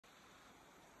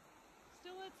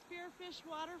at Spearfish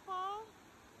Waterfall.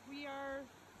 We are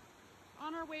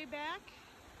on our way back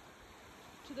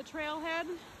to the trailhead.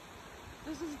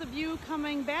 This is the view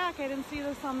coming back. I didn't see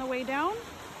this on the way down.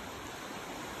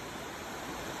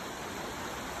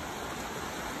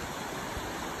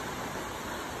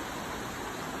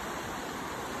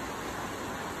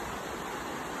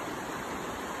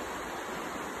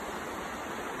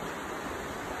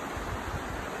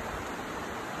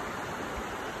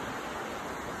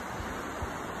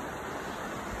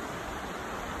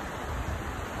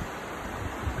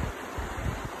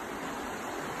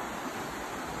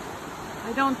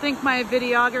 I don't think my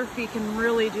videography can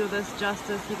really do this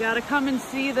justice. You gotta come and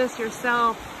see this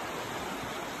yourself.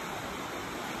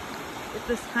 If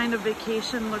this kind of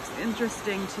vacation looks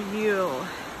interesting to you.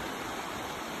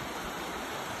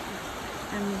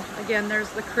 And again, there's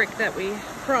the creek that we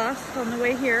crossed on the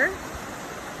way here.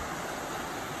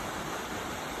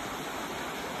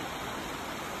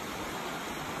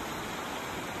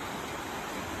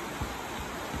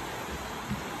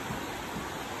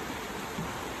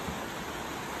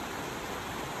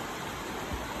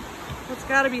 It's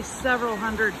got to be several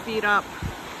hundred feet up.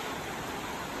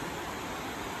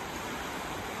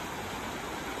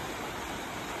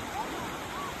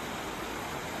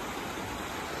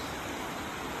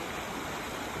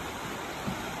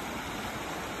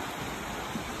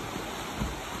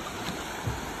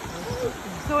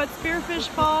 So at Spearfish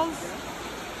Falls,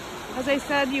 as I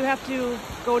said, you have to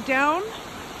go down.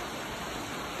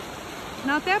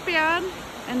 Not that bad.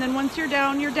 And then once you're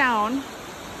down, you're down.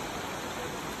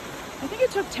 I think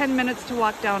it took 10 minutes to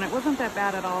walk down. It wasn't that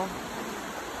bad at all.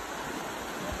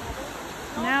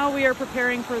 Now we are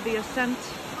preparing for the ascent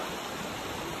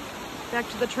back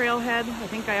to the trailhead. I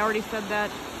think I already said that.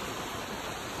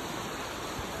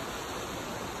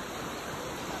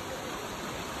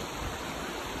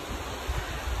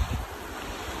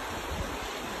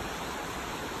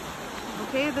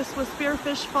 Okay, this was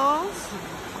Spearfish Falls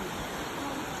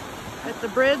at the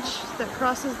bridge that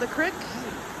crosses the creek.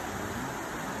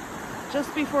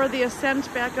 Just before the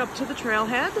ascent back up to the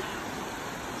trailhead.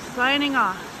 Signing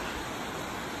off.